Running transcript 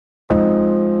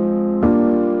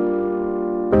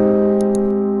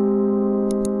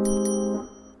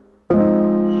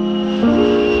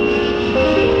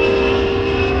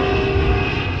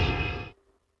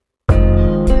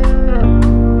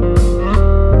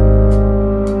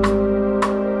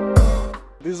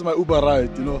is my Uber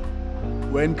ride, you know.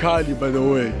 We're in Cali, by the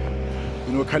way.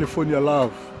 You know, California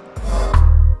love.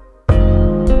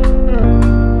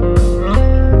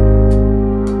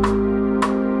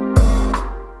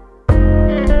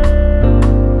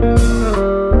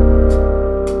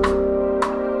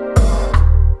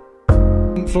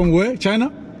 From where?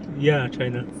 China? Yeah,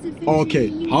 China. Okay.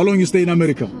 How long you stay in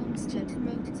America?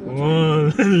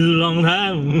 Oh, long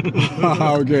time.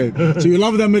 Okay. So you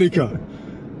love the America?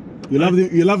 You love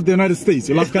the United States?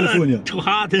 You love California? Too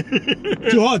hot.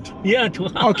 Too hot? Yeah, too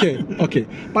hot. Okay, okay.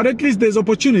 But at least there's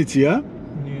opportunity, yeah?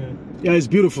 Yeah. Yeah, it's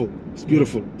beautiful. It's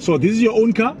beautiful. So this is your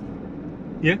own car?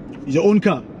 Yeah. It's your own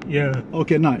car? Yeah.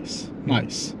 Okay, nice.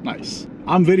 Nice. Nice.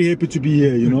 I'm very happy to be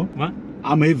here, you know? What?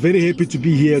 I'm very happy to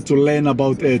be here to learn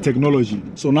about technology.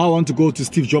 So now I want to go to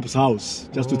Steve Jobs' house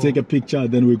just to take a picture,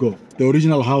 then we go. The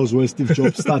original house where Steve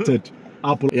Jobs started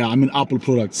Apple. Yeah, I mean Apple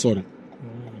products, sorry.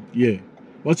 Yeah.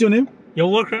 What's your name? You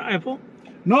work at Apple?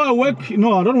 No,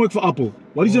 I don't work for Apple.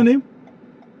 What is your name?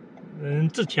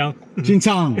 𝐿𝐔𝐘𝐒.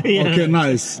 Jinchang. Yeah. Okay,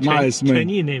 nice. Nice, man.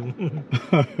 Chinese name.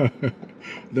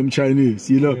 Them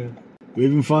Chinese. You know, we're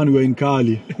having fun. We're in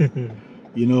Cali.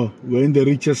 You know, we're in the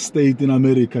richest state in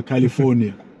America,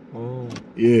 California. Oh.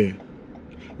 Yeah.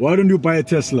 Why don't you buy a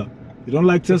Tesla? You don't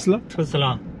like Tesla?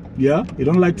 Tesla. Yeah? You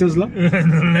don't like Tesla?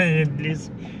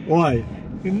 This. Why?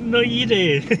 No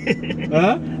easy.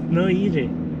 Huh? No easy.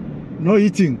 No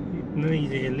eating? No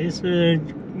easy. This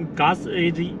gas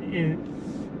is.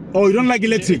 Oh, you don't like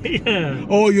electric? Yeah.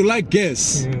 Oh, you like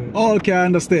gas? Oh, okay, I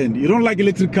understand. You don't like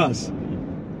electric cars?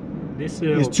 This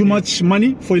It's too much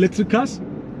money for electric cars?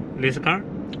 This car?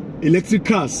 Electric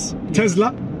cars.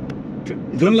 Tesla?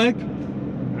 You don't like?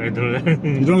 I don't like.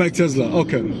 You don't like Tesla?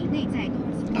 Okay.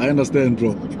 I understand,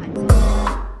 bro.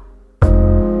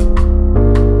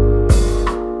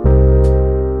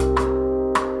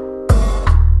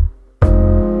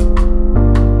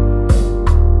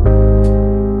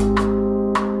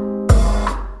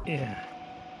 Yeah.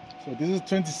 So this is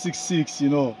 26.6, you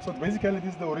know. So basically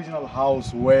this is the original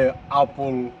house where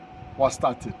Apple was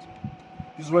started.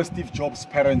 This is where Steve Jobs'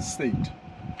 parents stayed.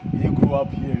 He grew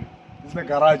up here. This is the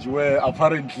garage where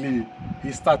apparently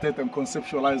he started and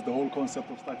conceptualized the whole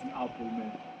concept of starting Apple,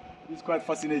 man. It's quite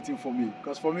fascinating for me,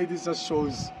 because for me this just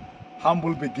shows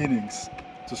humble beginnings,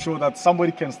 to show that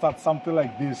somebody can start something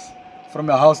like this from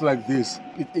a house like this.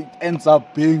 It ends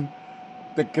up being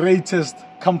the greatest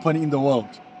company in the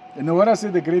world. And when I say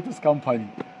the greatest company,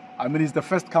 I mean it's the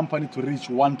first company to reach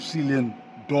 $1 trillion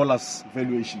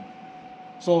valuation.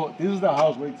 So this is the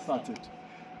house where it started.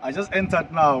 I just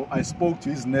entered now. I spoke to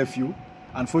his nephew.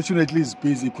 Unfortunately, he's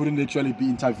busy. He couldn't actually be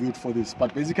interviewed for this.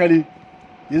 But basically,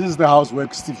 this is the house where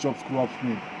Steve Jobs grew up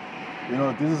in. You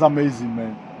know, this is amazing,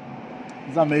 man.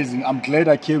 It's amazing. I'm glad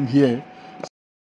I came here